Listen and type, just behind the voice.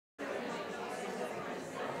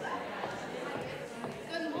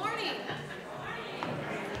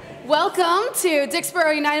Welcome to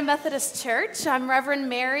Dixboro United Methodist Church. I'm Reverend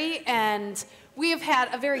Mary, and we have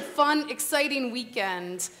had a very fun, exciting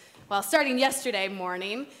weekend. Well, starting yesterday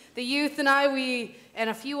morning, the youth and I, and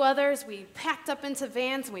a few others, we packed up into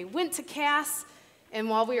vans and we went to Cass. And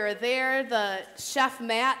while we were there, the chef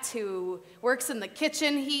Matt, who works in the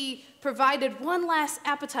kitchen, he provided one last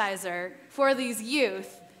appetizer for these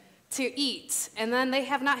youth to eat. And then they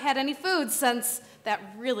have not had any food since that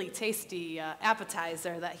really tasty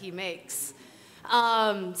appetizer that he makes.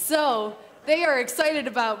 So they are excited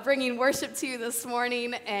about bringing worship to you this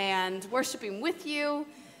morning and worshiping with you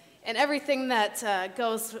and everything that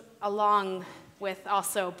goes along with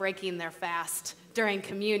also breaking their fast during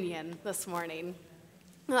communion this morning.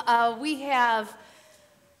 We have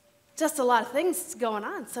just a lot of things going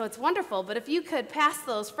on, so it's wonderful. But if you could pass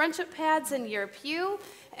those friendship pads in your pew,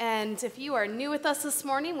 and if you are new with us this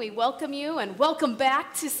morning, we welcome you and welcome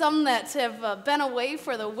back to some that have been away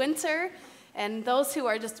for the winter, and those who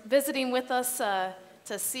are just visiting with us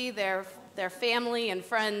to see their family and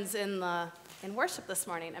friends in worship this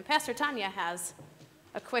morning. And Pastor Tanya has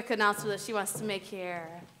a quick announcement that she wants to make here.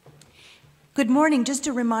 Good morning. Just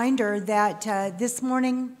a reminder that this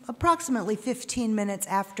morning, approximately 15 minutes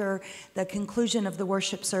after the conclusion of the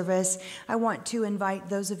worship service, I want to invite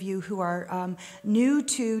those of you who are new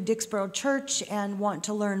to Dixboro Church and want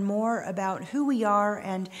to learn more about who we are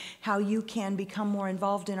and how you can become more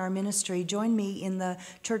involved in our ministry. Join me in the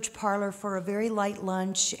church parlor for a very light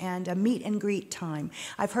lunch and a meet and greet time.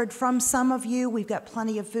 I've heard from some of you. We've got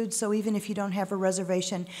plenty of food, so even if you don't have a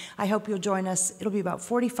reservation, I hope you'll join us. It'll be about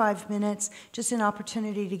 45 minutes. Just an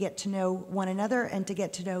opportunity to get to know one another and to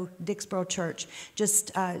get to know Dixboro Church.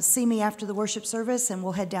 Just see me after the worship service and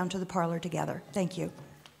we'll head down to the parlor together. Thank you.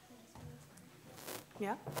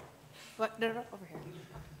 Yeah? What? No, over here.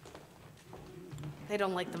 They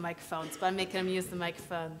don't like the microphones, but I'm making them use the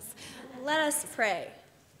microphones. Let us pray.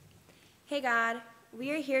 Hey God, we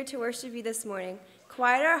are here to worship you this morning.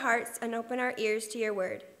 Quiet our hearts and open our ears to your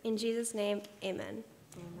word. In Jesus' name, amen.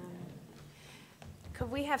 Amen. Could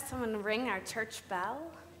we have someone ring our church bell?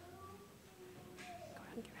 Go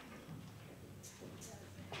ahead and give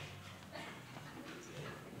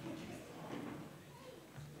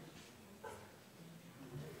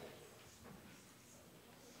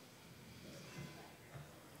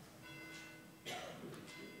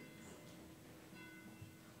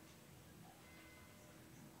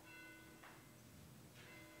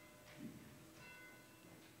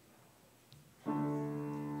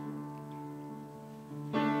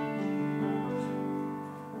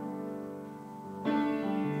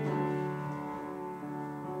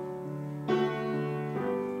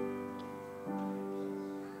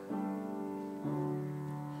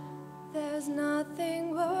There's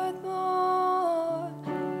nothing worth more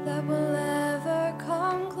that will ever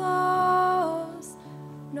come close.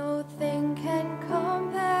 Nothing can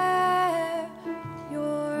compare. You're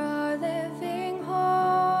our living hope.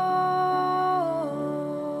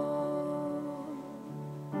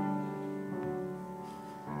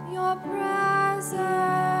 Your presence,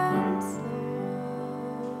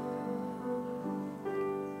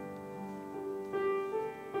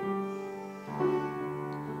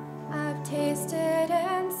 I've tasted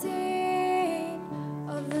and seen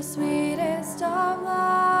of the sweetest of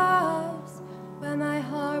loves, when my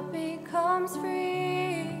heart becomes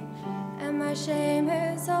free and my shame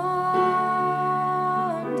is undone.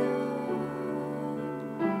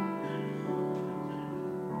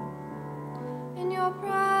 In your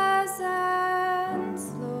presence,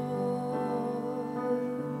 Lord.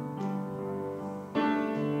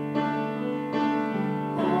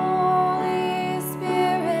 Holy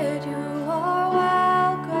Spirit, you are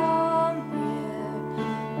welcome here.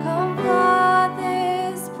 Come flood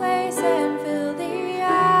this place and fill the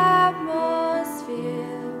atmosphere.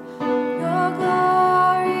 Your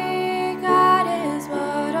glory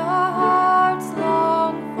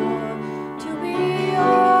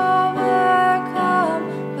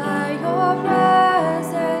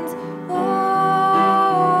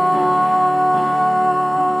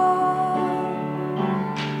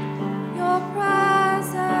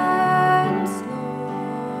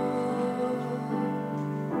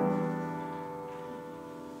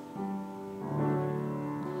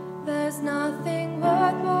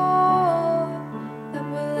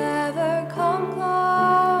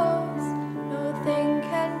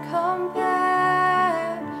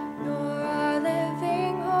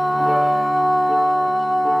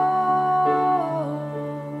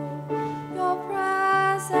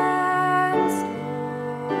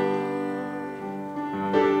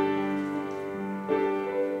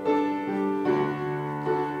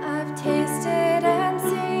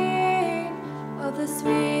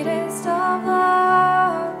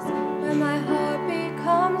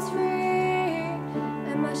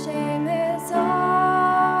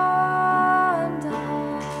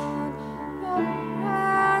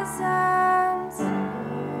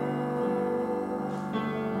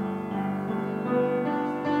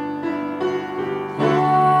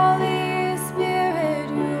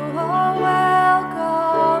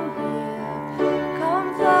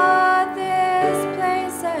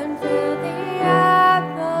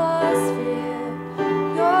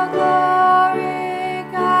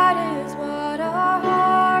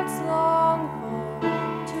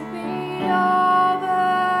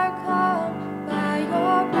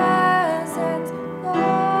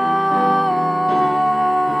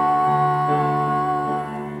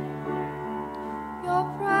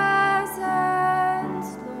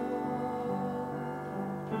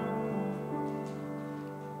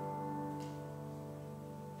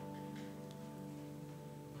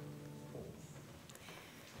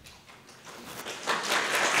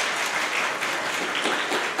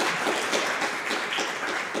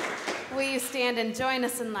stand and join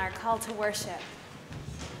us in our call to worship.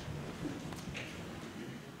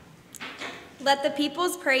 Let the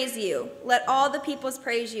peoples praise you. Let all the peoples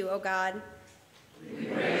praise you, O God. We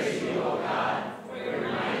praise you, O God, for your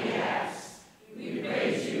mighty acts. We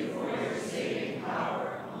praise you for your saving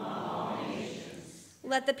power among all nations.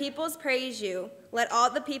 Let the peoples praise you. Let all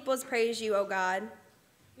the peoples praise you, O God.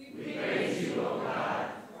 We praise you, O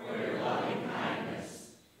God, for your loving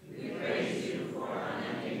kindness. We praise you for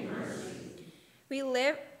unending mercy.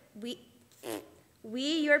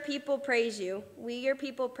 We, your people, praise you. We, your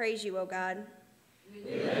people, praise you, O God. We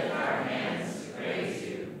lift our hands to praise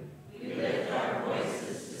you. We lift our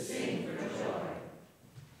voices to sing for joy.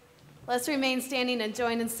 Let's remain standing and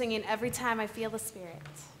join in singing Every Time I Feel the Spirit.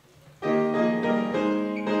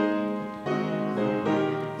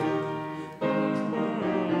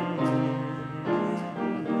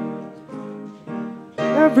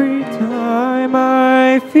 Every time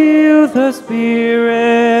I feel the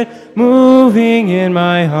Spirit moving in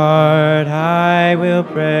my heart, I will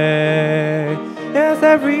pray. Yes,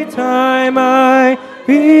 every time I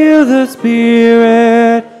feel the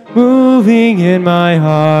Spirit moving in my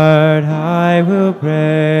heart, I will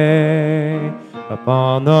pray.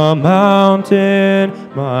 Upon the mountain,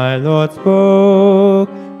 my Lord spoke,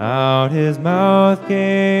 out his mouth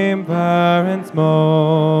came fire and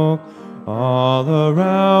smoke. All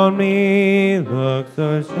around me looks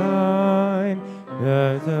a shine,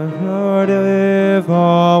 as the Lord if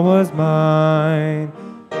all was mine.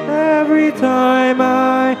 Every time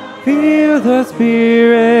I feel the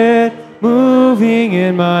Spirit moving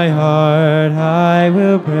in my heart, I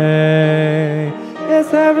will pray.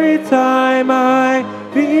 Yes, every time I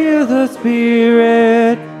feel the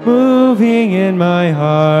Spirit moving in my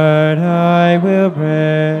heart, I will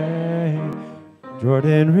pray.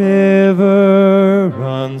 Jordan River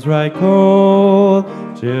runs right cold,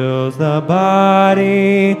 chills the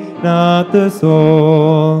body, not the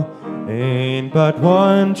soul. Ain't but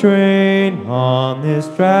one train on this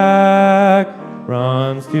track,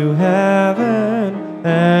 runs to heaven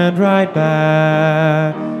and right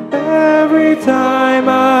back. Every time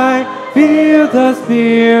I feel the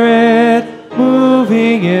Spirit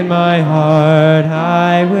moving in my heart,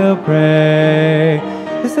 I will pray.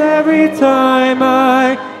 Yes, every time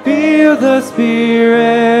I feel the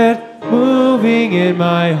Spirit moving in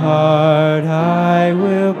my heart, I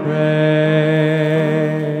will pray.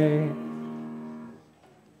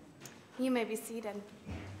 You may be seated.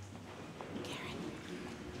 Karen.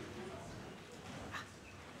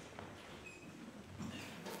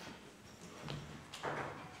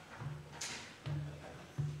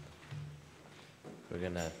 We're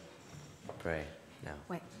gonna pray now.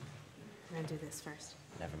 Wait, I'm gonna do this first.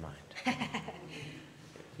 Never mind.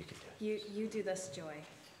 You can do it. You do this, Joy.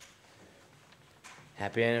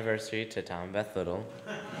 Happy anniversary to Tom and Beth Little.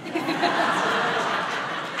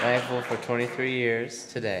 Thankful for 23 years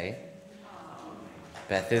today.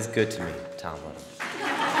 Beth is good to me, Tom Little.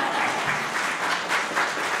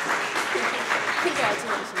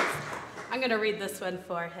 Congratulations. I'm going to read this one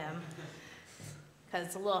for him because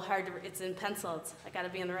it's a little hard to, it's in pencil. I got to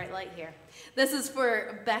be in the right light here. This is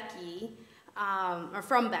for Becky, or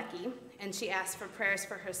from Becky, and she asked for prayers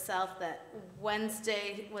for herself that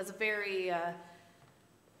Wednesday was a very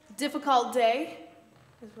difficult day.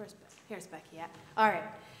 Here's Becky at. All right.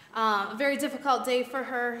 A very difficult day for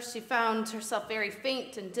her. She found herself very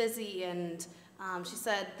faint and dizzy, and she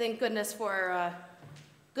said, thank goodness for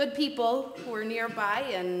good people who were nearby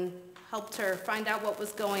and helped her find out what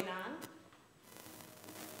was going on.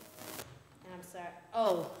 And I'm sorry.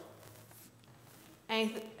 Oh.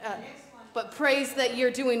 But praise that you're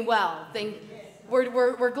doing well.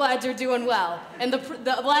 We're glad you're doing well. And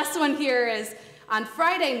the last one here is, on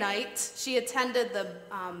Friday night, she attended the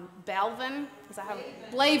Blaven,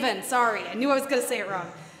 sorry, I knew I was going to say it wrong,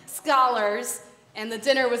 Scholars, and the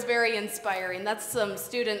dinner was very inspiring. That's some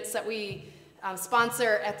students that we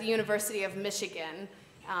sponsor at the University of Michigan.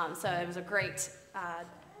 So it was a great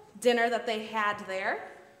dinner that they had there,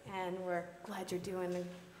 and we're glad you're doing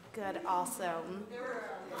good also. There were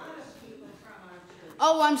a lot of people from our church.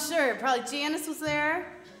 Oh, I'm sure. Probably Janice was there.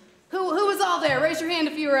 Who was all there? Raise your hand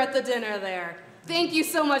if you were at the dinner there. Thank you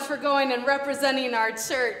so much for going and representing our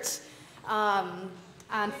church on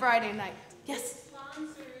Friday night. Yes?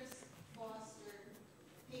 Sponsors fostered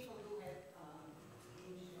people who had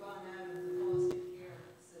gone out of the foster care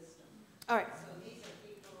system. All right. So these are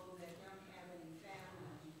people that don't have any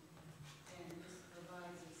family, and this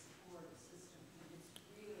provides a support system. And it's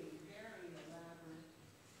really very elaborate,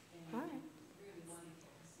 and All right. really wonderful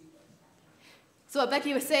to see what's happening. So what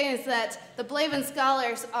Becky was saying is that the Blaven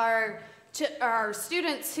Scholars are our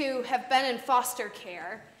students who have been in foster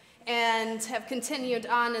care and have continued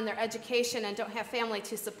on in their education and don't have family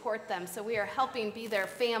to support them. So we are helping be their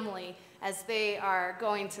family as they are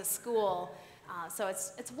going to school. So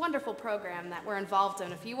it's a wonderful program that we're involved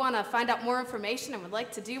in. If you want to find out more information and would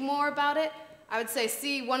like to do more about it, I would say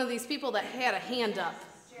see one of these people that had a hand up.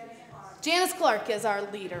 Janice Clark is our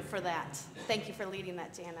leader for that. Thank you for leading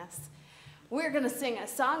that, Janice. We're going to sing a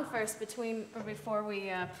song first before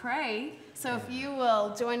we pray. So if you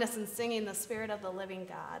will join us in singing The Spirit of the Living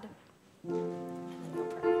God. And then you'll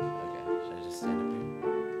pray. Okay, should I just stand up here?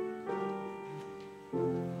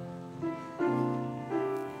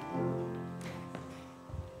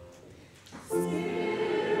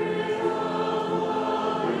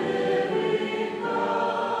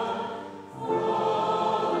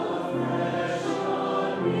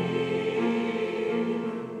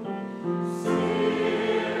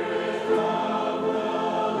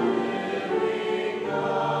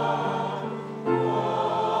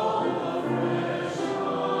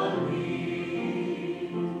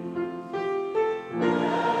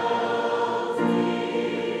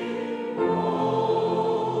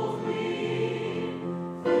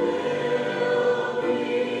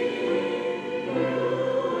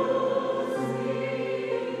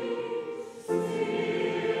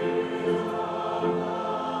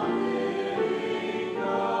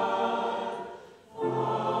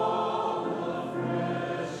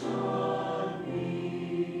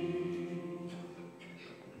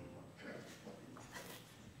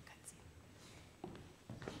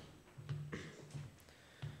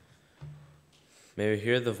 May we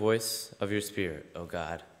hear the voice of your Spirit, O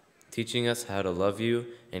God, teaching us how to love you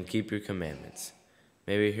and keep your commandments.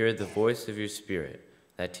 May we hear the voice of your Spirit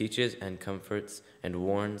that teaches and comforts and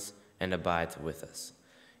warns and abides with us,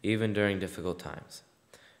 even during difficult times.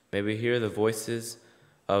 May we hear the voices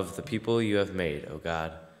of the people you have made, O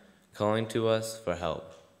God, calling to us for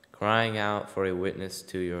help, crying out for a witness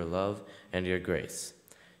to your love and your grace.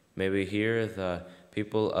 May we hear the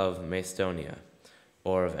people of Macedonia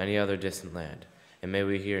or of any other distant land, and may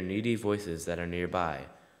we hear needy voices that are nearby,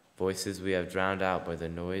 voices we have drowned out by the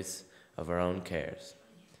noise of our own cares.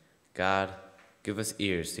 God, give us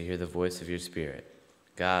ears to hear the voice of your Spirit.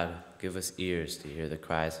 God, give us ears to hear the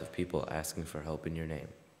cries of people asking for help in your name.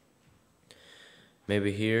 May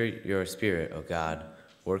we hear your Spirit, O God,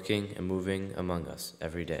 working and moving among us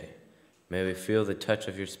every day. May we feel the touch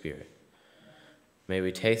of your Spirit. May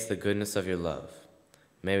we taste the goodness of your love.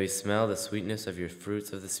 May we smell the sweetness of your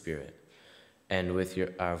fruits of the Spirit. And with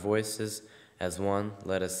our voices as one,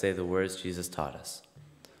 let us say the words Jesus taught us.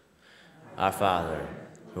 Our Father,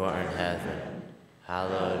 who art in heaven,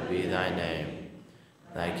 hallowed be thy name.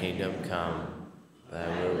 Thy kingdom come, thy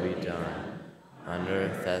will be done, on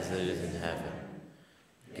earth as it is in heaven.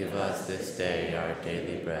 Give us this day our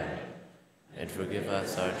daily bread, and forgive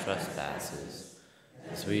us our trespasses,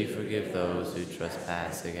 as we forgive those who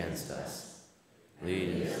trespass against us.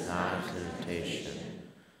 Lead us not into temptation,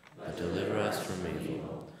 but deliver us from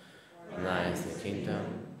evil. And thine is the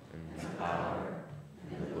kingdom, and the power,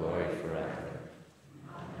 and the glory forever.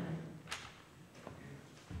 Amen.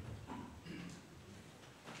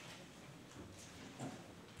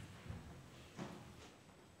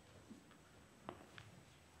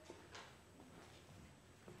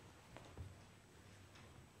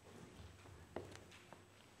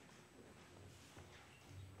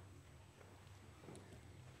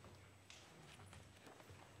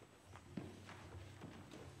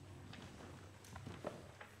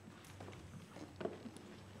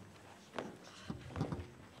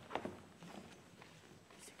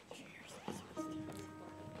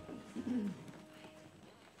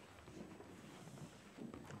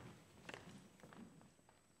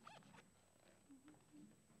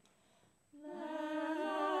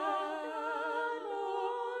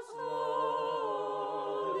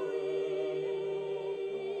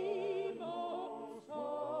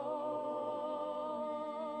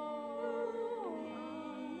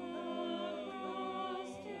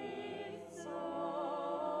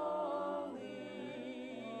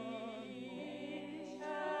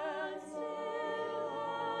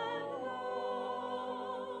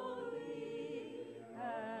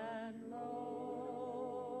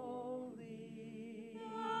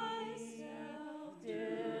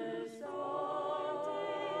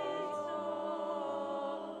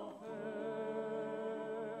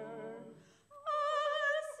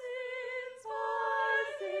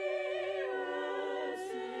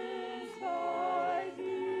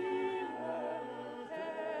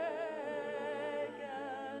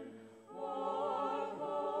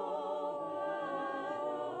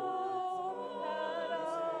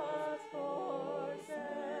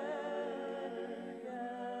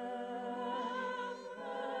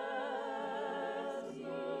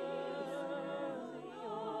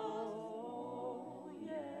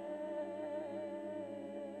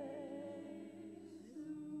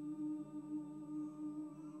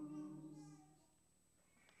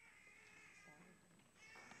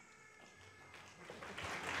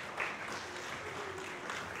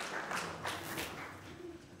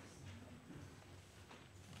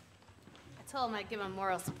 told them I'd give them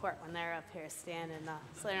moral support when they're up here standing,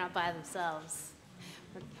 so they're not by themselves.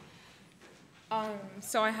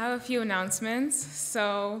 So I have a few announcements.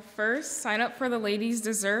 So first, sign up for the ladies'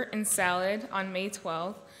 dessert and salad on May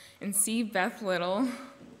 12th and see Beth Little.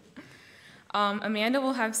 Amanda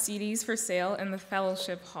will have CDs for sale in the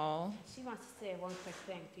fellowship hall. She wants to say one quick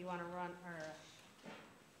thing. Do you want to run her?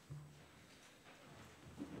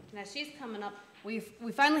 Now she's coming up. We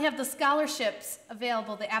finally have the scholarships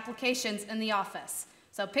available, the applications in the office.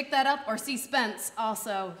 So pick that up, or see Spence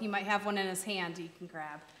also. He might have one in his hand you can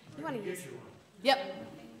grab. You want to use one? Yep.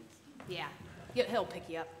 Yeah. He'll pick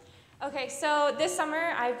you up. Okay, so this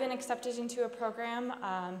summer I've been accepted into a program.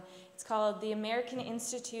 It's called the American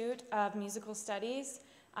Institute of Musical Studies,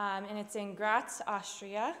 and it's in Graz,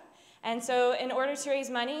 Austria. And so in order to raise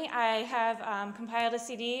money, I have compiled a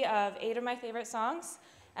CD of 8 of my favorite songs,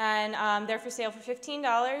 and they're for sale for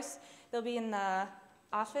 $15. They'll be in the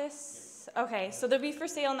office. Okay, so they'll be for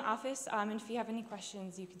sale in the office, and if you have any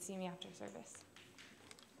questions, you can see me after service.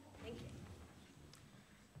 Thank you.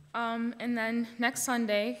 And then next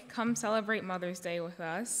Sunday, come celebrate Mother's Day with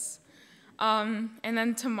us. And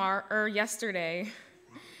then yesterday,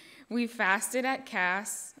 we fasted at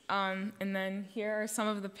Cass, and then here are some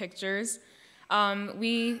of the pictures.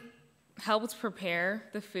 We helped prepare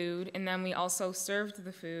the food, and then we also served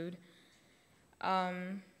the food.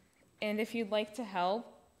 And if you'd like to help,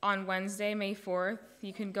 on Wednesday, May 4th,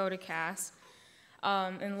 you can go to Cass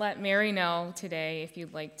and let Mary know today if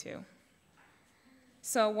you'd like to.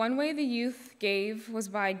 So one way the youth gave was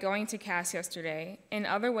by going to Cass yesterday, and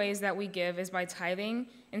other ways that we give is by tithing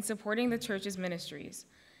and supporting the church's ministries.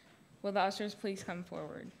 Will the ushers please come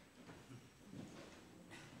forward?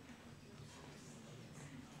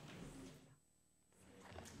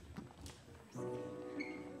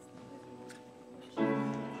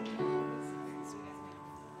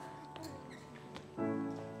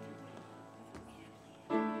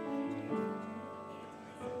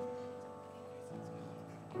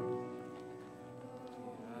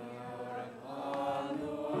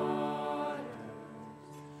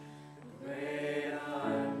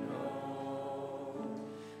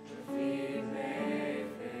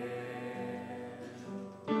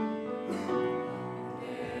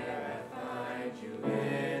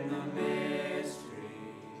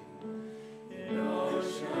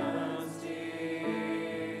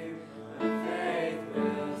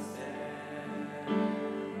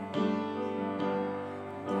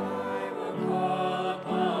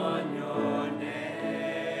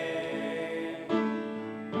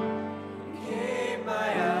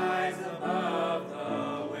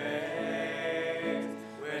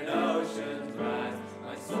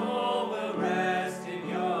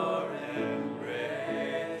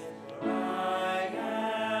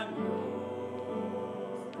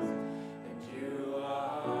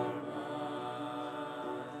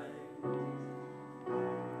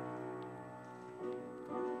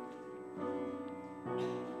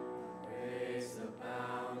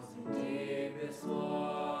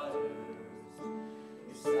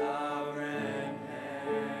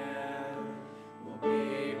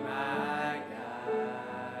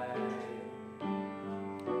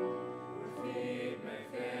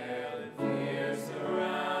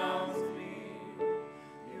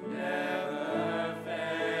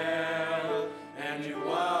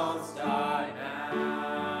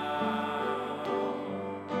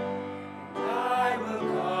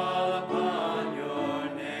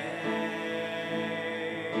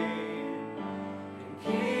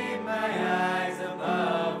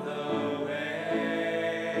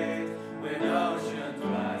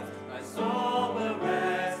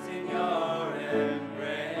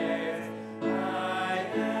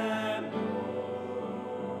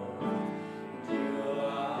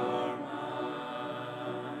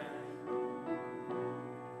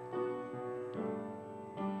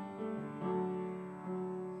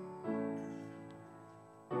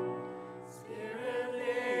 Spirit,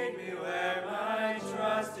 lead me where my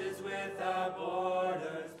trust is without.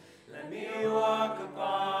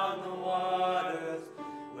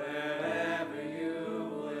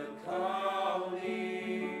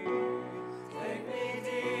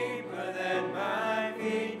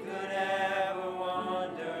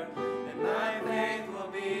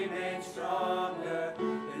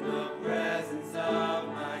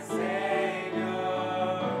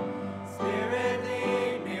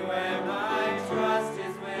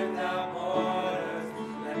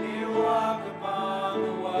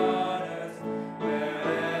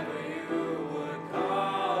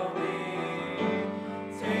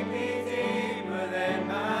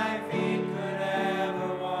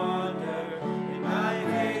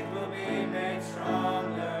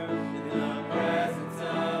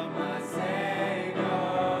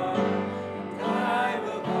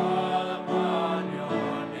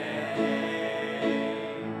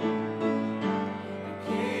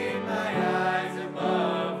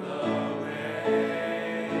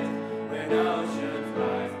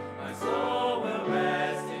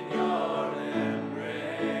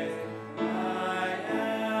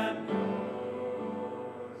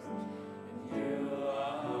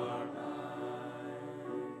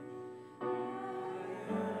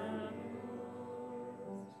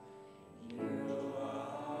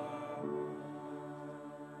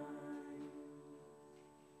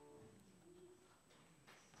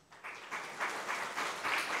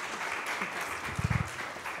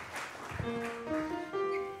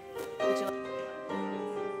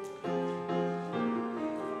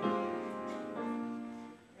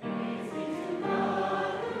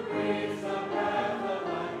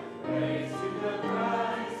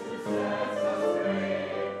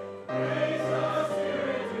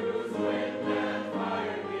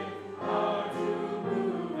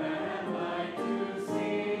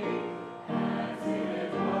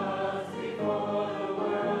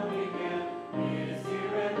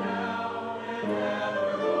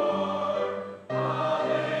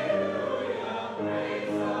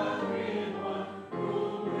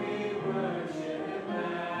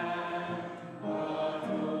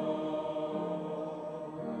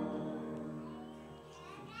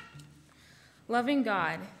 Loving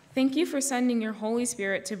God, thank you for sending your Holy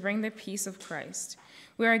Spirit to bring the peace of Christ.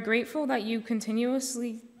 We are grateful that you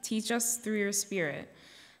continuously teach us through your Spirit.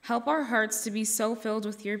 Help our hearts to be so filled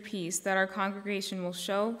with your peace that our congregation will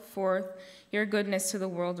show forth your goodness to the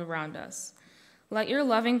world around us. Let your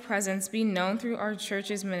loving presence be known through our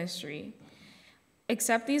church's ministry.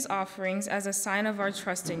 Accept these offerings as a sign of our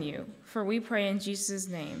trust in you, for we pray in Jesus'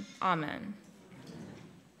 name. Amen.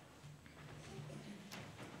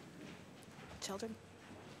 Children.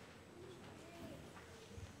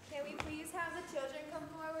 Can we please have the children come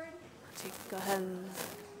forward? Go ahead and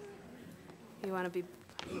you want to be,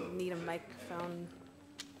 you need a microphone.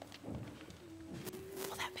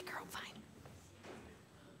 Pull that big girl, fine.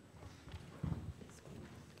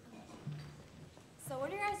 So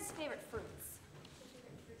what are your guys' favorite fruits?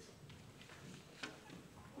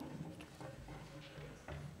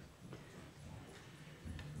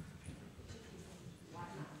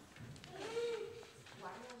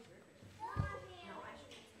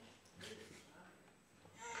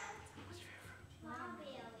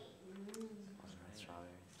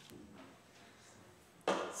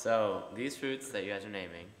 So these fruits that you guys are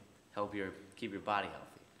naming help keep your body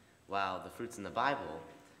healthy, while the fruits in the Bible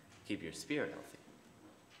keep your spirit healthy.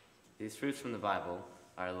 These fruits from the Bible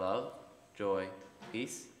are love, joy,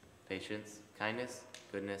 peace, patience, kindness,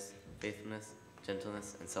 goodness, faithfulness,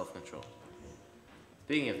 gentleness, and self-control.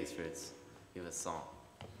 Speaking of these fruits, we have a song.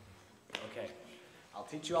 Okay, I'll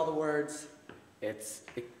teach you all the words.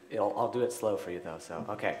 I'll do it slow for you though, so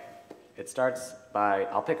okay. It starts by,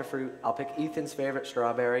 I'll pick a fruit. I'll pick Ethan's favorite,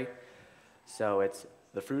 strawberry. So it's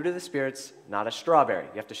the fruit of the Spirit's not a strawberry.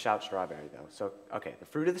 You have to shout strawberry though. So, okay, the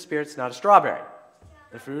fruit of the Spirit's not a strawberry.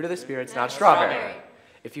 The fruit of the Spirit's not a strawberry.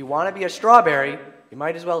 If you want to be a strawberry, you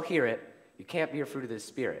might as well hear it. You can't be a fruit of the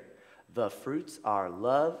Spirit. The fruits are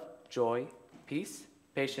love, joy, peace,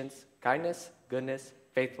 patience, kindness, goodness,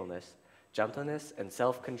 faithfulness, gentleness, and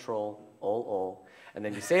self-control. And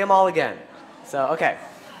then you say them all again. So, okay.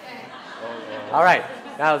 All right,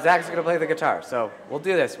 now Zach's gonna play the guitar, so we'll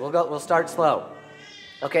do this. We'll start slow.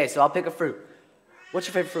 Okay, so I'll pick a fruit. What's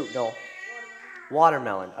your favorite fruit, Noel?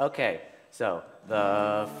 Watermelon. Okay, so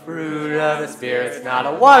the fruit of the Spirit's not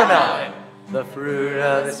a watermelon. The fruit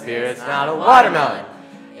of the Spirit's not a watermelon.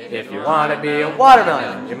 If you want to be a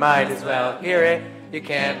watermelon, you might as well hear it. You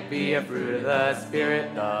can't be a fruit of the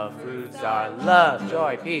Spirit. The fruits are love,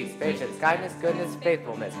 joy, peace, patience, kindness, goodness,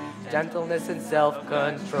 faithfulness, gentleness, and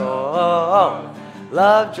self-control.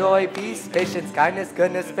 Love, joy, peace, patience, kindness,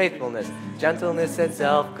 goodness, faithfulness, gentleness, and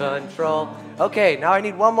self-control. Okay, now I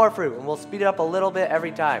need one more fruit, and we'll speed it up a little bit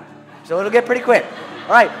every time. So it'll get pretty quick.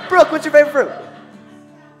 All right, Brooke, what's your favorite fruit?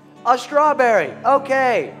 A strawberry.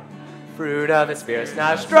 Okay. Fruit of the Spirit's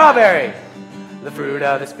not a strawberry. The fruit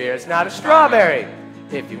of the Spirit's not a strawberry.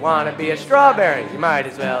 If you want to be a strawberry, you might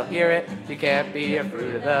as well hear it. You can't be a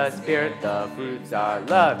fruit of the Spirit. The fruits are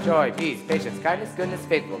love, joy, peace, patience, kindness, goodness,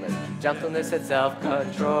 faithfulness, gentleness, and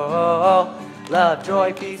self-control. Love,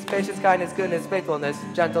 joy, peace, patience, kindness, goodness, faithfulness,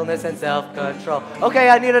 gentleness, and self-control. Okay,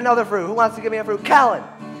 I need another fruit. Who wants to give me a fruit? Callan.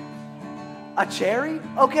 A cherry?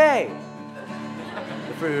 Okay.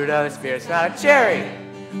 The fruit of the Spirit's not a cherry.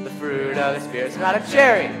 The fruit of the Spirit's not a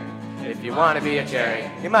cherry. If you want to be a cherry,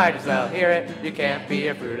 you might as well hear it. You can't be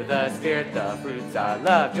a fruit of the Spirit. The fruits are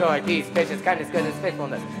love, joy, peace, patience, kindness, goodness,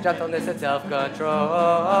 faithfulness, gentleness, and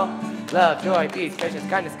self-control. Love, joy, peace, patience,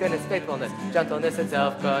 kindness, goodness, faithfulness, gentleness, and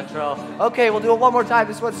self-control. Okay, we'll do it one more time.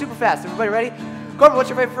 This one's super fast. Everybody ready? Corbin, what's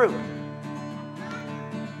your favorite fruit?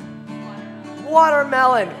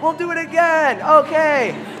 Watermelon. We'll do it again.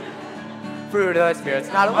 Okay. Fruit of the Spirit's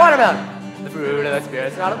not a watermelon. The fruit of the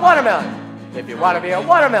Spirit's not a watermelon. If you want to be a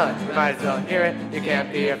watermelon, you might as well hear it. You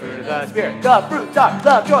can't be a fruit of the Spirit. The fruits are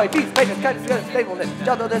love, joy, peace, patience, kindness, goodness, faithfulness,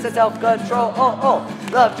 gentleness, and self-control.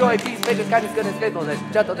 Love, joy, peace, patience, kindness, goodness, faithfulness,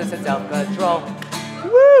 gentleness, and self-control.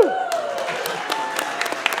 Woo!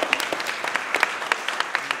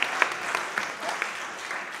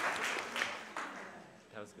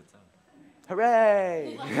 That was a good song.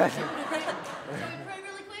 Hooray! Can we pray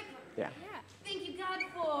really quick? Yeah. Thank you, God,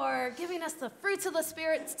 for giving us the fruits of the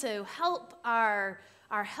Spirit to help our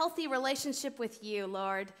healthy relationship with you,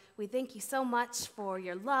 Lord. We thank you so much for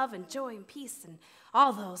your love and joy and peace and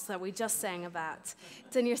all those that we just sang about.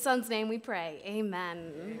 It's in your Son's name we pray.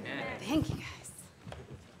 Amen. Amen. Thank you, guys.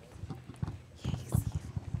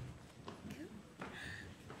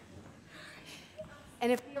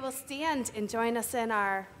 And if you will stand and join us in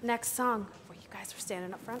our next song, where you guys are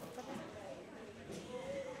standing up front.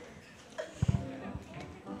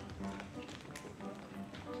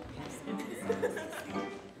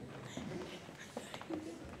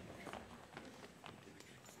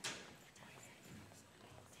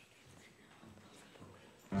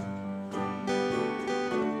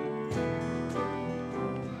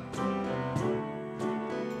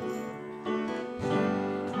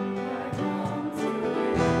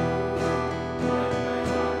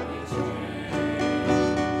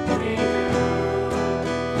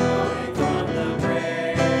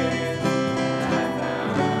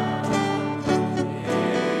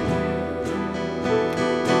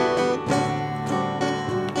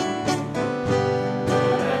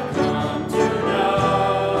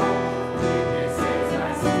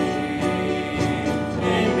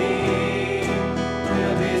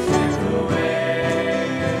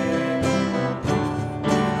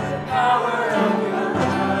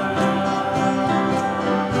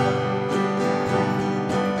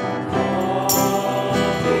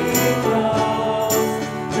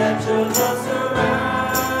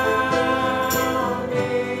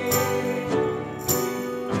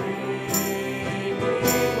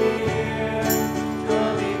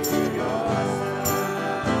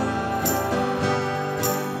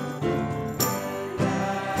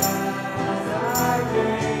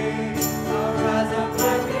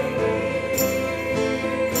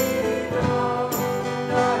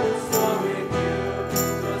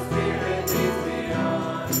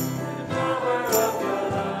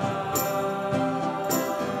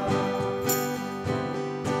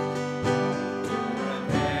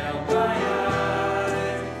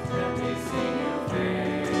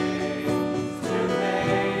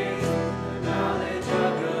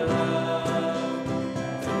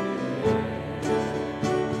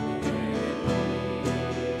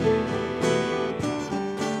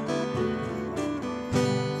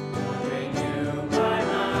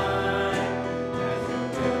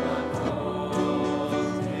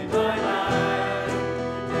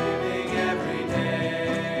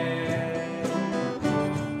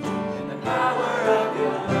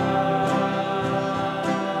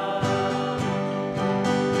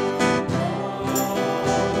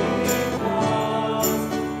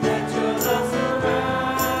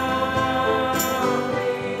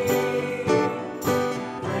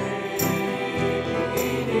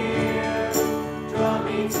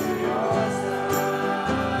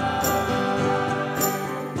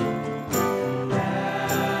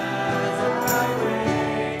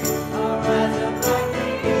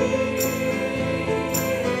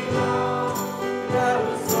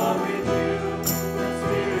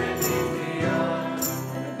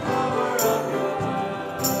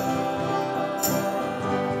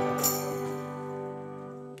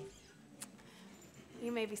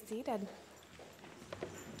 You may be seated.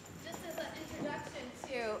 Just as an introduction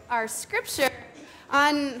to our scripture,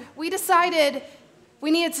 we decided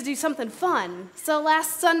we needed to do something fun. So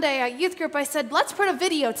last Sunday at youth group, I said, let's put a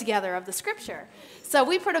video together of the scripture. So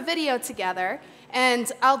we put a video together,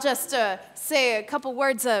 and I'll just say a couple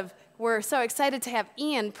words of, we're so excited to have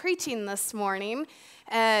Ian preaching this morning.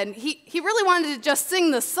 And he really wanted to just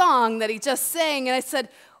sing the song that he just sang, and I said,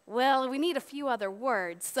 well, we need a few other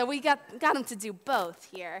words. So we got him to do both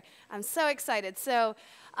here. I'm so excited. So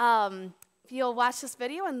if you'll watch this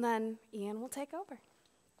video, and then Ian will take over.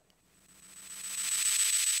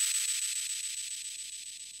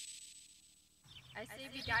 I say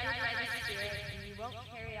be guided by the Spirit, and you won't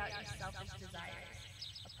carry out your selfish desires.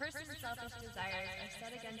 A person's selfish desires are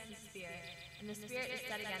set against the Spirit, and the Spirit is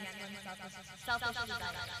set against one's selfish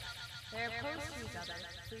desires. They are opposed to each other,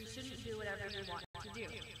 so you shouldn't do whatever you want to do.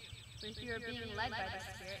 But if you are being led by the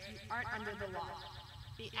Spirit, you aren't under the law.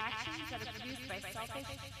 The actions that are produced by selfish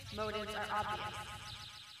motives are obvious.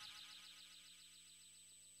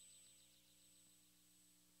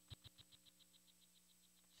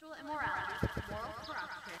 Sexual immorality, moral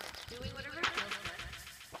corruption, doing whatever feels good,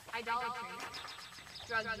 idolatry,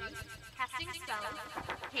 drug use, casting spells,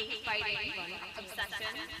 hate, fighting,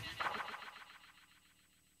 obsession.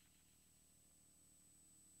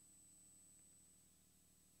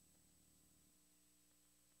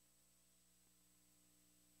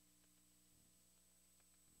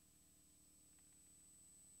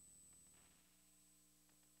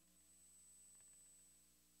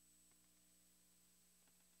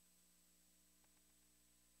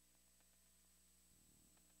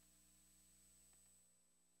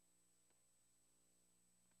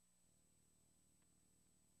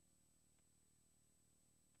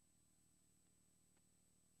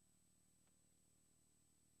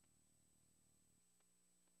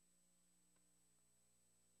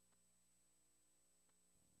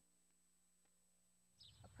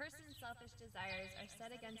 A person's selfish desires are set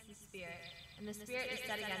against the Spirit, and the Spirit is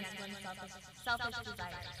set against one's selfish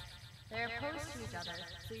desires. They are opposed to each other,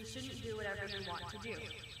 so you shouldn't do whatever you want to do.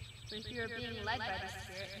 But if you are being led by the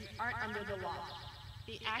Spirit, you aren't under the law.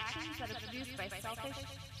 The actions that are produced by selfish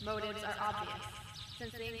motives are obvious,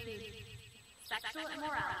 since they include sexual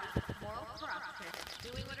immorality, moral corruption,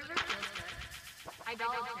 doing whatever feels good,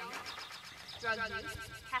 idolatry, drug use,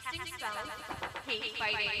 casting spells, hate,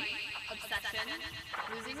 fighting, obsession,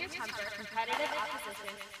 losing your temper, competitive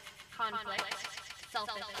opposition, conflict,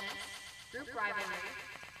 selfishness, group rivalry,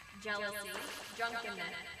 jealousy,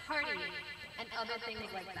 drunkenness, partying, and other things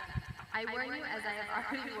like that. I warn you, as I have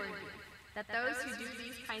already warned you, that those who do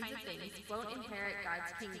these kinds of things won't inherit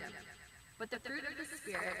God's kingdom. But the fruit of the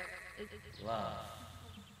Spirit is love,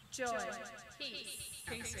 joy, peace,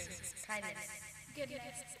 patience, kindness,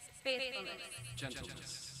 goodness, faithfulness,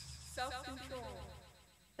 gentleness, self-control.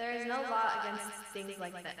 There is no law against things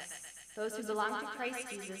like this. Those who belong to Christ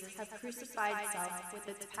Jesus have crucified self with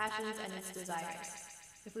its passions and its desires.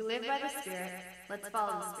 If we live by the Spirit, let's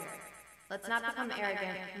follow the Spirit. Let's not become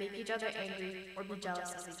arrogant, make each other angry, or be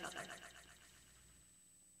jealous of each other.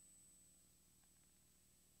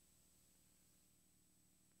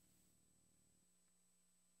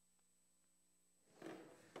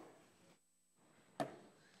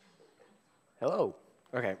 Hello.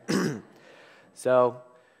 Okay. So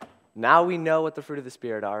now we know what the fruit of the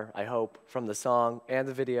Spirit are, I hope, from the song and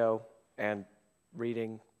the video and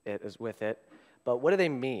reading it as with it. But what do they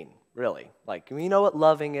mean, really? Like, we know what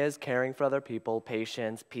loving is, caring for other people,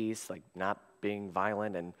 patience, peace, like not being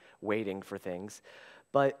violent and waiting for things.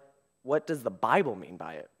 But what does the Bible mean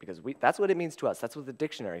by it? Because that's what it means to us. That's what the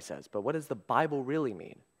dictionary says. But what does the Bible really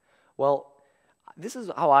mean? Well, this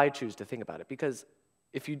is how I choose to think about it. Because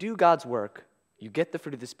if you do God's work, you get the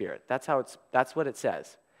fruit of the Spirit. That's what it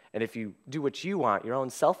says. And if you do what you want, your own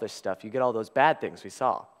selfish stuff, you get all those bad things we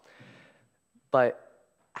saw. But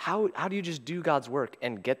how do you just do God's work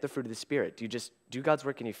and get the fruit of the Spirit? Do you just do God's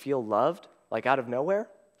work and you feel loved, like out of nowhere?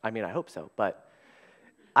 I mean, I hope so. But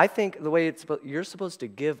I think the way you're supposed to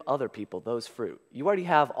give other people those fruit. You already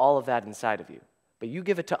have all of that inside of you. But you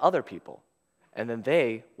give it to other people, and then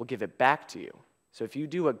they will give it back to you. So if you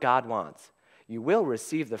do what God wants, you will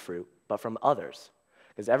receive the fruit, but from others.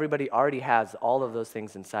 Because everybody already has all of those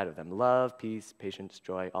things inside of them. Love, peace, patience,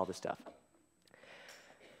 joy, all this stuff.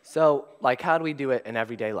 So, like, how do we do it in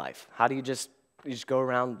everyday life? How do you just go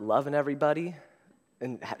around loving everybody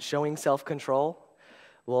and showing self-control?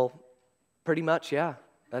 Well, pretty much, yeah.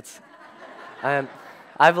 I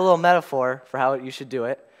have a little metaphor for how you should do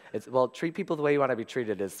it. Treat people the way you want to be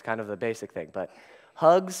treated is kind of the basic thing. But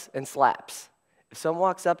hugs and slaps. If someone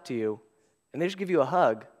walks up to you and they just give you a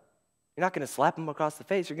hug, you're not going to slap them across the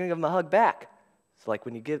face. You're going to give them a hug back. So like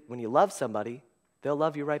when you love somebody, they'll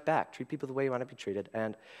love you right back. Treat people the way you want to be treated.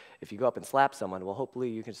 And if you go up and slap someone, well,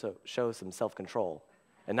 hopefully you can show some self-control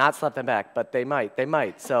and not slap them back, but they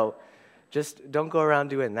might. So just don't go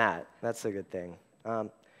around doing that. That's a good thing.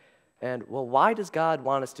 And, well, why does God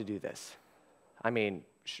want us to do this? I mean,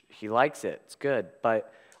 he likes it. It's good.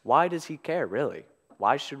 But why does he care, really?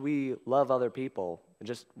 Why should we love other people? And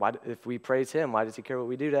just if we praise him, why does he care what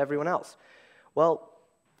we do to everyone else? Well,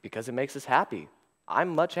 because it makes us happy.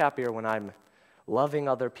 I'm much happier when I'm loving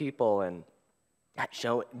other people and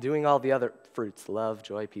doing all the other fruits, love,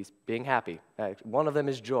 joy, peace, being happy. One of them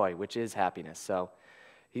is joy, which is happiness. So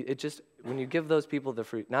when you give those people the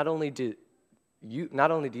fruit, not only do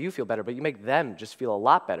you feel better, but you make them just feel a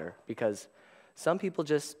lot better, because some people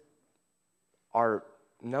just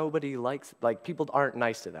nobody likes, like people aren't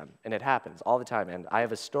nice to them, and it happens all the time. And I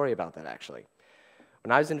have a story about that, actually.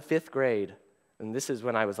 When I was in 5th grade, and this is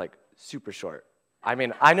when I was like super short. I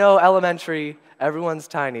mean, I know elementary, everyone's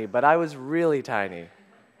tiny, but I was really tiny.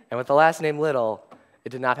 And with the last name Little, it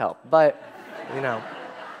did not help. But,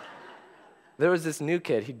 there was this new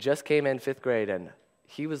kid. He just came in 5th grade, and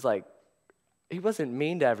he wasn't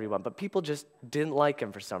mean to everyone, but people just didn't like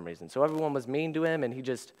him for some reason. So everyone was mean to him, and he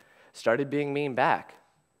just started being mean back,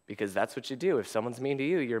 because that's what you do. If someone's mean to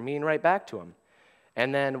you, you're mean right back to him.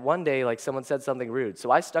 And then one day, like, someone said something rude,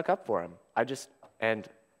 so I stuck up for him. And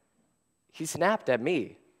he snapped at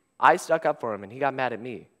me. I stuck up for him, and he got mad at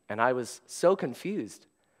me. And I was so confused,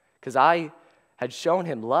 because I had shown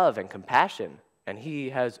him love and compassion, and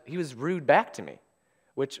he was rude back to me.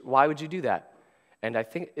 Why would you do that? And I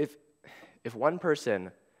think if one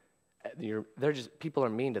person, people are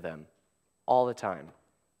mean to them all the time,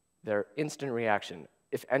 their instant reaction,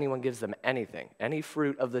 if anyone gives them anything, any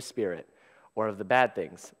fruit of the Spirit or of the bad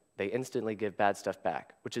things, they instantly give bad stuff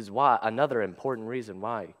back, which is another important reason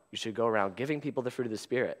why you should go around giving people the fruit of the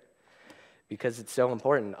Spirit, because it's so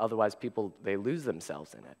important. Otherwise, people, they lose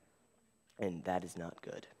themselves in it, and that is not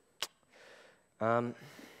good. I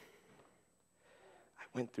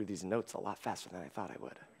went through these notes a lot faster than I thought I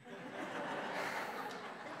would.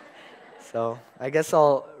 So I guess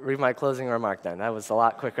I'll read my closing remark then. That was a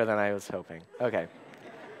lot quicker than I was hoping. Okay.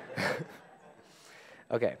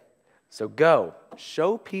 Okay. So go,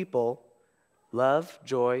 show people love,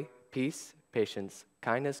 joy, peace, patience,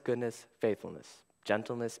 kindness, goodness, faithfulness,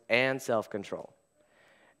 gentleness, and self-control.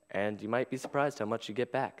 And you might be surprised how much you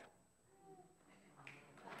get back.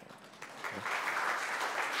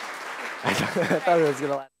 I thought it was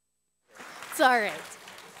going to last. It's all right.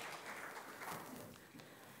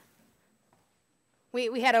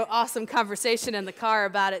 We had an awesome conversation in the car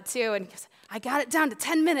about it, too. And he goes, I got it down to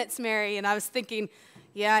 10 minutes, Mary. And I was thinking,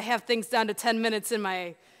 yeah, I have things down to 10 minutes in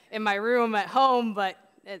my room at home, but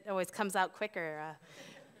it always comes out quicker.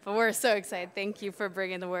 But we're so excited. Thank you for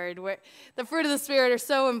bringing the word. The fruit of the Spirit are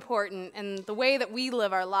so important, and the way that we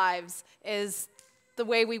live our lives is the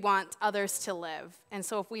way we want others to live. And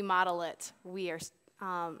so if we model it, we are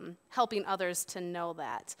helping others to know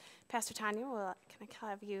that. Pastor Tanya, can I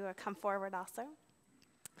have you come forward also?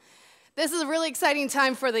 This is a really exciting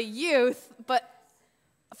time for the youth, but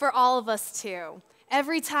for all of us too.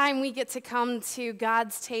 Every time we get to come to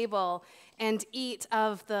God's table and eat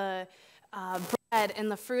of the bread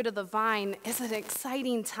and the fruit of the vine is an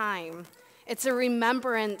exciting time. It's a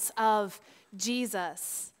remembrance of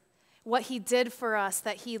Jesus, what he did for us,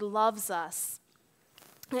 that he loves us.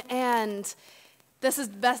 And this is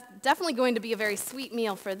definitely going to be a very sweet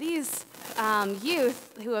meal for these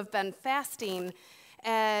youth who have been fasting.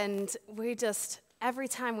 And every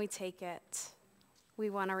time we take it, we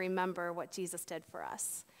want to remember what Jesus did for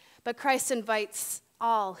us. But Christ invites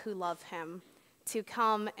all who love him to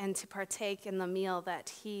come and to partake in the meal that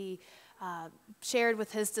he shared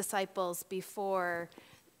with his disciples before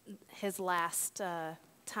his last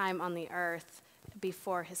time on the earth,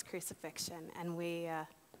 before his crucifixion. And we'll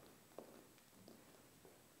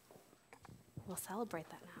celebrate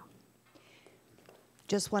that now.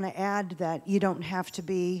 Just want to add that you don't have to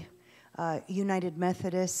be United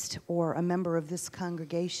Methodist or a member of this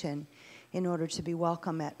congregation in order to be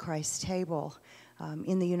welcome at Christ's table.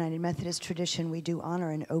 In the United Methodist tradition, we do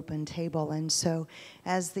honor an open table, and so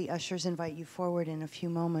as the ushers invite you forward in a few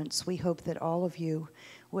moments, we hope that all of you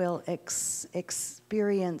will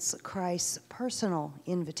experience Christ's personal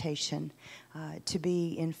invitation to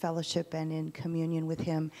be in fellowship and in communion with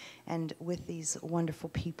him and with these wonderful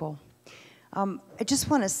people. I just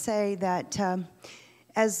want to say that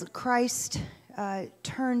as Christ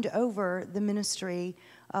turned over the ministry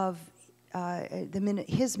of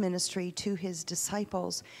his ministry to his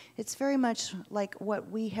disciples. It's very much like what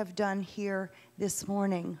we have done here this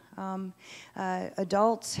morning.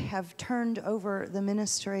 Adults have turned over the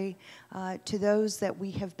ministry to those that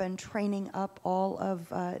we have been training up all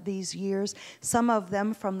of these years, some of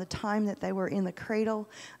them from the time that they were in the cradle,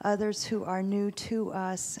 others who are new to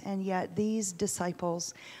us, and yet these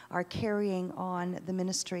disciples are carrying on the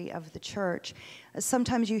ministry of the church.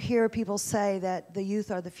 Sometimes you hear people say that the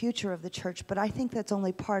youth are the future of the church, but I think that's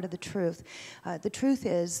only part of the truth. The truth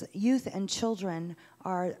is youth and children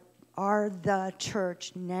are the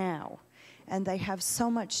church now, and they have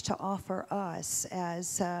so much to offer us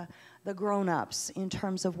as the grown-ups in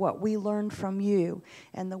terms of what we learned from you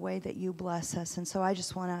and the way that you bless us. And so I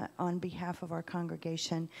just want to, on behalf of our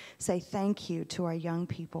congregation, say thank you to our young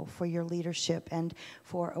people for your leadership and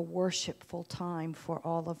for a worshipful time for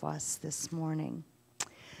all of us this morning.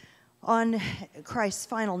 On Christ's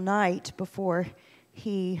final night before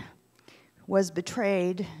he was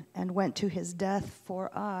betrayed and went to his death for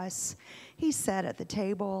us, he sat at the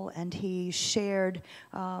table and he shared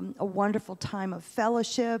a wonderful time of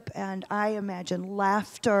fellowship, and I imagine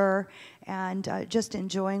laughter and just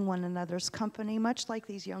enjoying one another's company, much like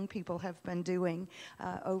these young people have been doing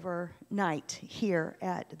overnight here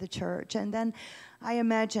at the church. And then I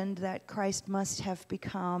imagined that Christ must have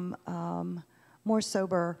become more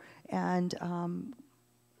sober and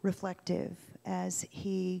reflective as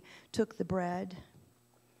he took the bread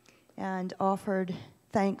and offered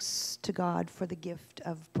thanks to God for the gift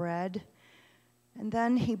of bread. And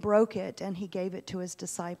then he broke it and he gave it to his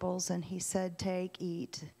disciples and he said, "Take,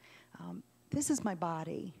 eat. This is my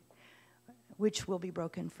body, which will be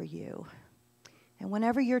broken for you." And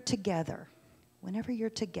whenever you're together,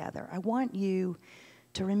 I want you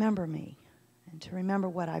to remember me and to remember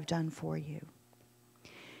what I've done for you.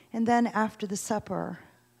 And then after the supper,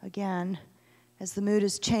 again, as the mood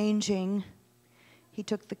is changing, he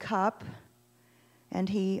took the cup and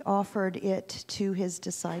he offered it to his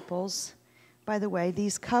disciples. By the way,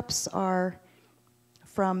 these cups are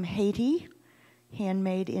from Haiti,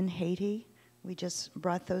 handmade in Haiti. We just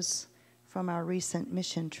brought those from our recent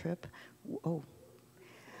mission trip. Oh.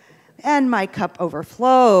 And my cup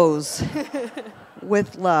overflows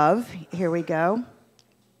with love. Here we go.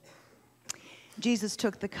 Jesus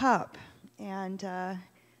took the cup and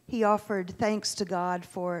he offered thanks to God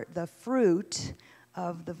for the fruit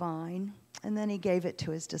of the vine, and then he gave it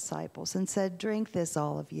to his disciples and said, "Drink this,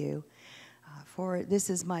 all of you, for this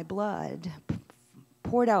is my blood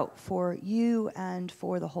poured out for you and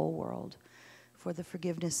for the whole world for the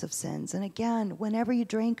forgiveness of sins." And again, whenever you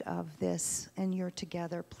drink of this and you're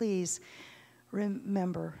together, please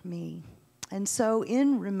remember me. And so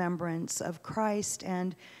in remembrance of Christ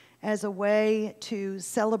and as a way to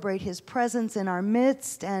celebrate his presence in our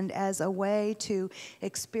midst and as a way to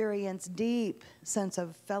experience deep sense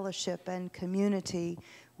of fellowship and community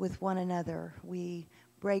with one another, we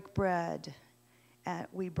break bread,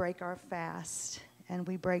 we break our fast, and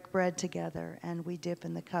we break bread together, and we dip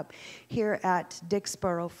in the cup. Here at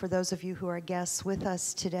Dixboro, for those of you who are guests with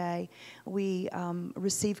us today, we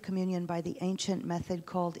receive communion by the ancient method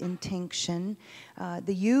called intinction.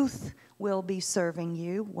 The youth will be serving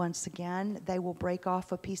you once again. They will break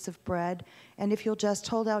off a piece of bread, and if you'll just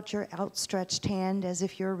hold out your outstretched hand as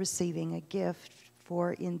if you're receiving a gift,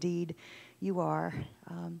 for indeed you are.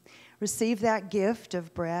 Receive that gift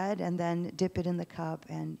of bread and then dip it in the cup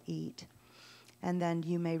and eat. And then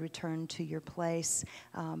you may return to your place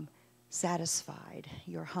satisfied,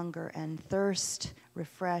 your hunger and thirst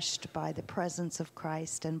refreshed by the presence of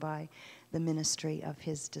Christ and by the ministry of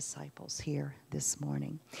his disciples here this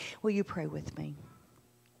morning. Will you pray with me?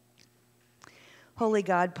 Holy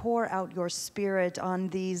God, pour out your Spirit on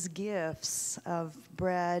these gifts of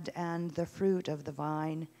bread and the fruit of the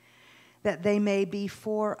vine, that they may be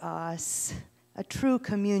for us a true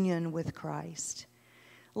communion with Christ.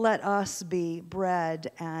 Let us be bread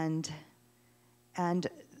and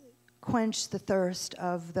quench the thirst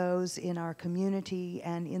of those in our community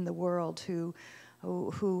and in the world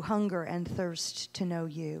who hunger and thirst to know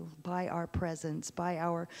you by our presence, by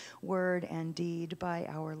our word and deed, by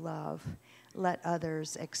our love. Let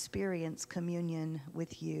others experience communion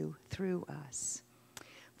with you through us.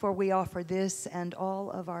 For we offer this and all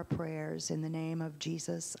of our prayers in the name of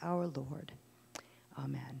Jesus our Lord.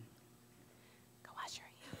 Amen.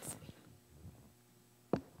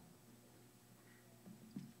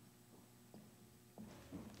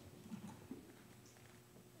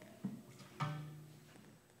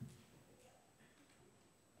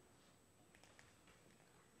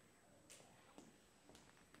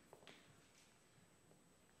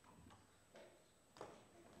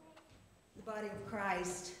 body of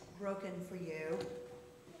Christ broken for you,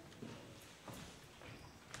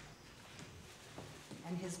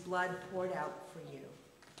 and his blood poured out for you.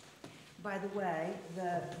 By the way,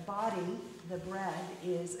 the body, the bread,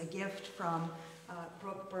 is a gift from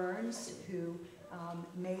Brooke Burns, who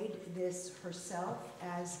made this herself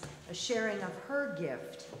as a sharing of her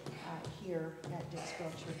gift here at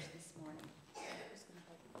Dixboro Church this morning.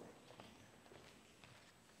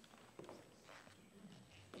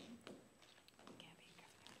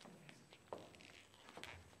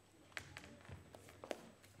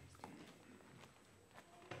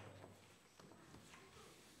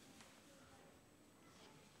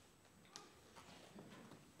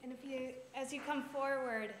 And as you come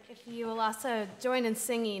forward, if you will also join in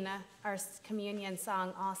singing our communion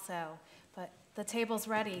song also. But the table's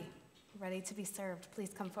ready to be served.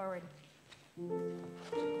 Please come forward.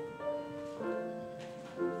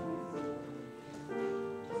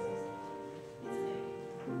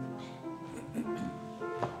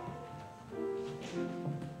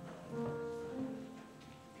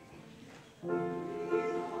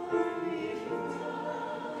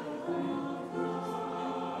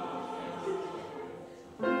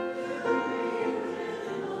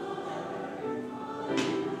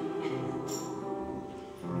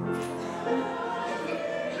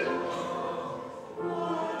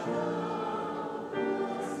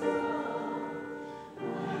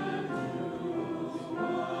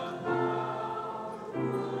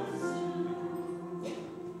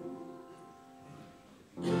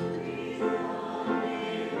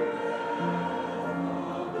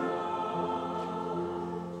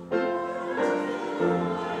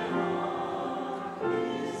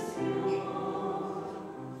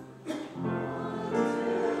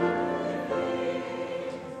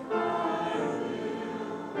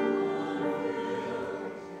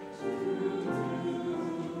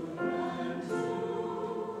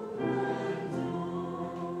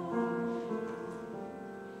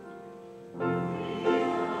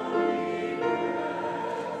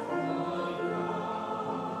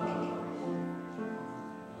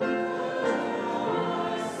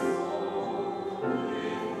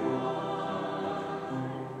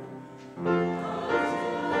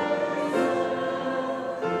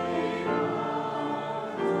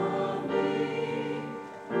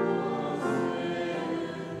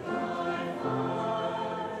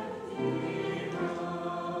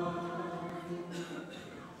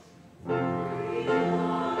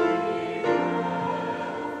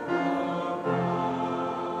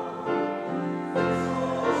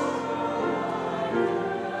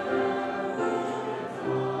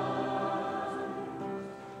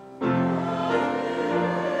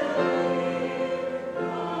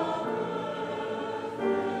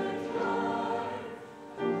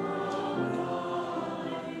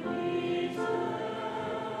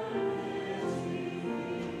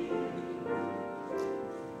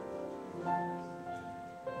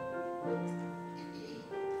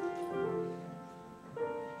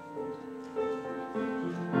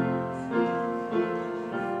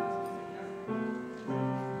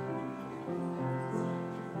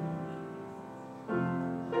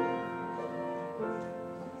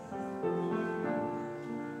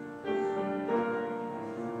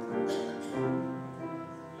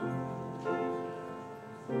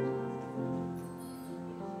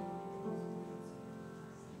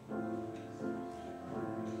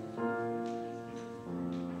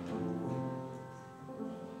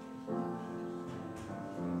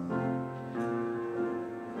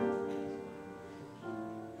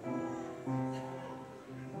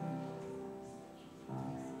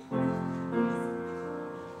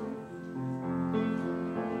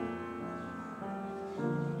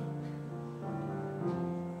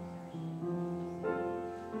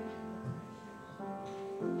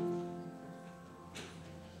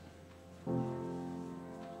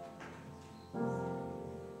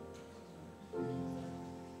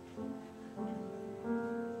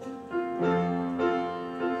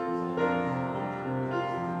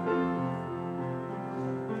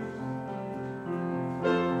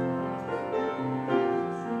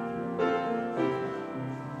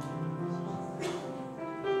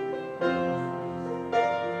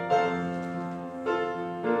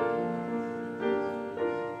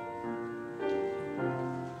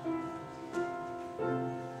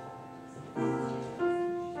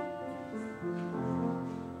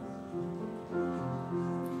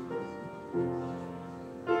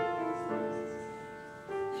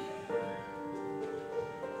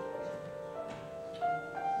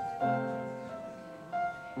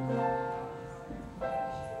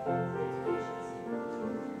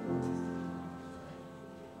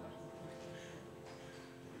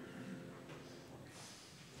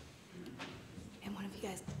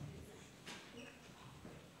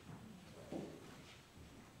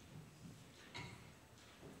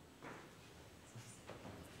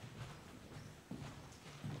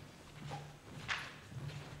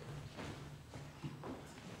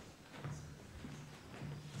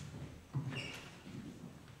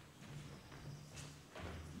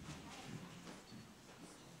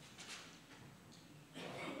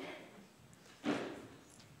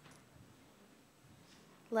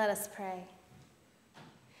 Let us pray.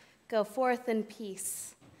 Go forth in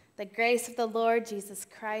peace. The grace of the Lord Jesus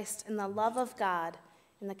Christ and the love of God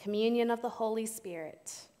and the communion of the Holy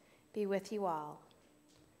Spirit be with you all.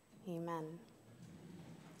 Amen.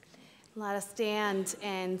 Let us stand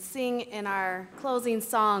and sing in our closing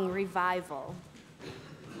song, Revival.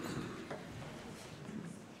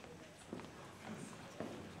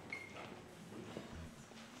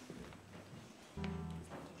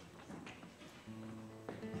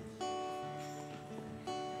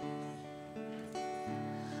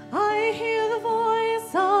 I hear the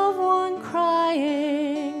voice of one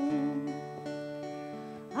crying.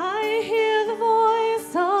 I hear the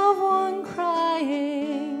voice of one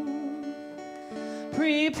crying.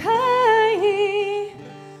 Prepare ye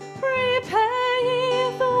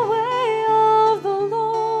the way of the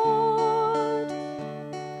Lord.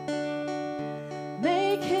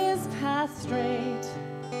 Make his path straight.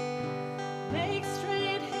 Make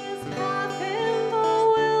straight his path in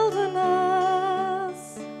the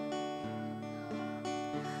wilderness.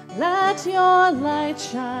 Let your light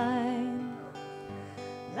shine.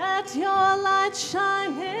 Let your light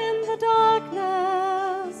shine in the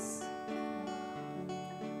darkness.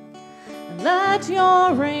 Let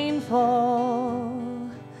your rain fall.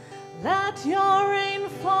 Let your rain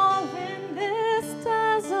fall in this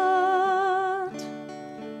desert.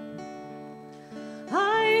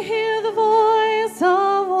 I hear the voice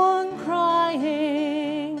of one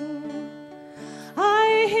crying.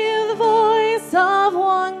 I hear the voice of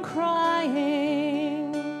one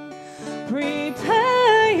crying.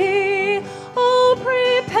 Prepare ye, oh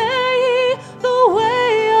prepare ye the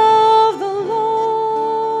way of the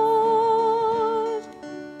Lord.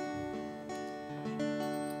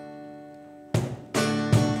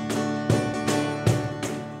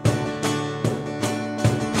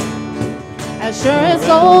 As sure as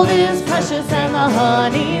gold is precious and the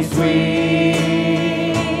honey sweet,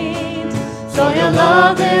 so you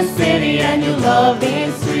love this city and you love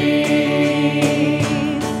these streets.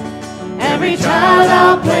 Every child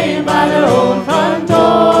out playing by their own front door.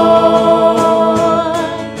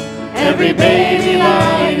 Every baby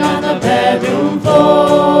lying on the bedroom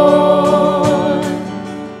floor.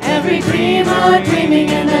 Every dreamer dreaming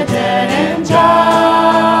in a dead-end job.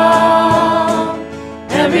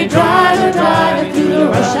 Every driver driving through the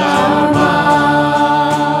rush hour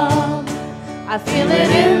mob. I feel it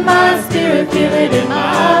in my spirit, feel it in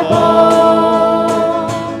my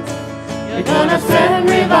bones. You're gonna send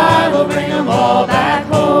revival, bring them all back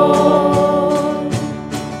home.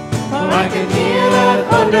 For I can hear the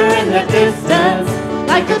thunder in the distance,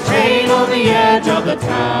 like a train on the edge of the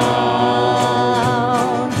town.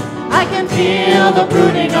 I can feel the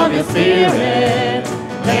brooding of your spirit.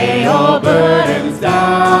 Lay your burdens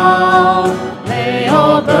down, lay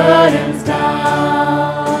your burdens down.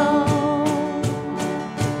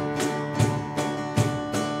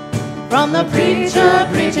 From the preacher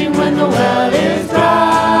preaching when the well is dry,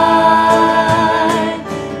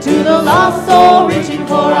 to the lost soul reaching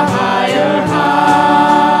for a higher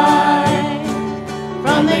high.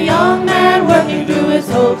 From the young man working through his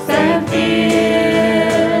hopes and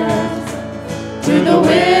fears, to the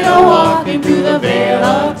widow walking through the veil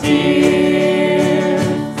of tears.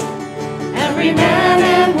 Every man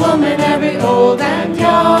and woman, every old and young,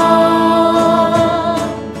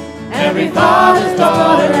 every father's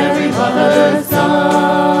daughter, every mother's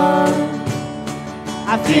son.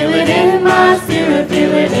 I feel it in my spirit,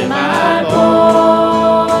 feel it in my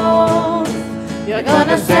bones. You're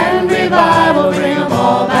gonna send revival, bring them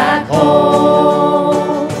all back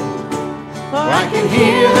home. For I can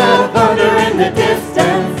hear the thunder in the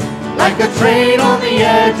distance, like a train on the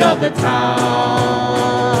edge of the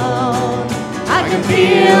town. I can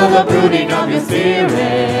feel the brooding of your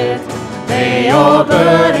spirit. Lay your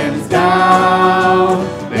burdens down,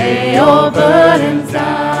 lay your burdens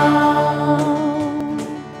down.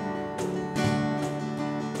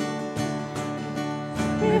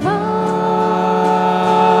 Revive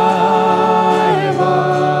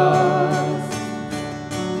us,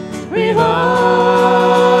 revive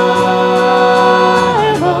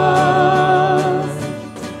us,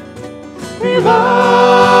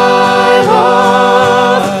 revive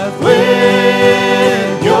us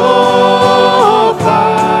with your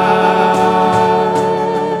fire.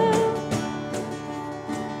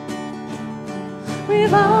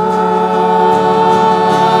 Revive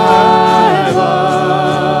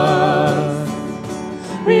us,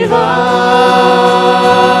 revive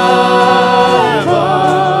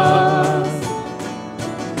us,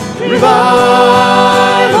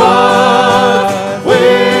 revive us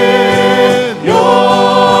with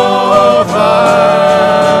your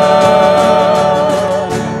fire.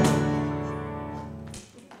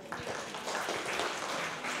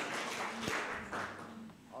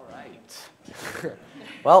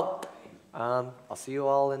 Well, I'll see you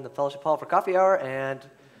all in the fellowship hall for coffee hour, and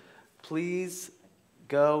please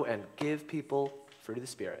go and give people fruit of the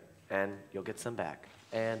Spirit, and you'll get some back.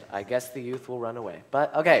 And I guess the youth will run away.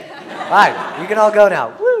 But, okay, fine. You can all go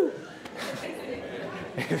now. Woo!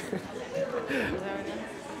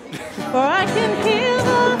 For I can hear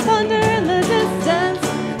the thunder in the distance,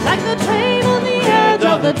 like the train on the edge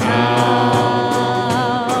of the town.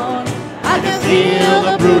 I can feel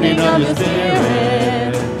the brooding of your spirit.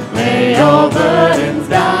 Lay your burdens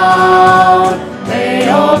down. Lay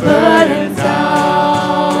your burdens down.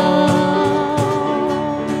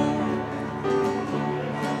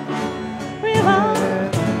 We're on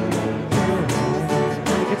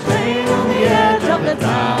like a train on the edge of the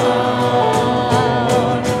town.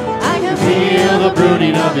 I can feel the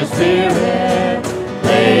brooding of your spirit.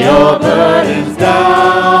 Lay your burdens